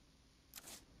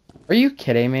 Are you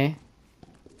kidding me?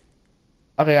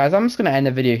 Okay, guys, I'm just going to end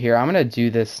the video here. I'm going to do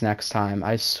this next time.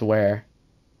 I swear.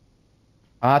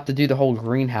 I'll have to do the whole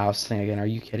greenhouse thing again. Are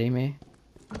you kidding me?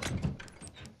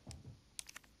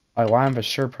 Well, I'm for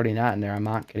sure putting that in there. I'm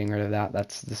not getting rid of that.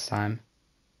 That's this time.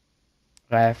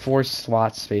 But I have 4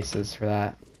 slot spaces for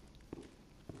that.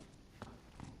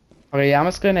 Okay, yeah, I'm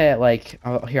just gonna, like...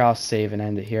 here, I'll save and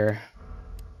end it here.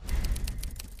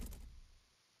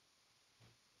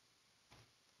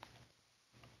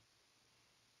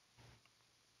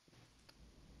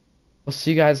 We'll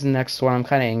see you guys in the next one. I'm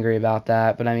kind of angry about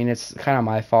that, but I mean, it's kind of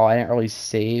my fault. I didn't really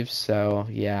save, so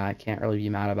yeah, I can't really be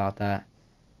mad about that.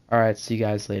 Alright, see you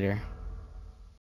guys later.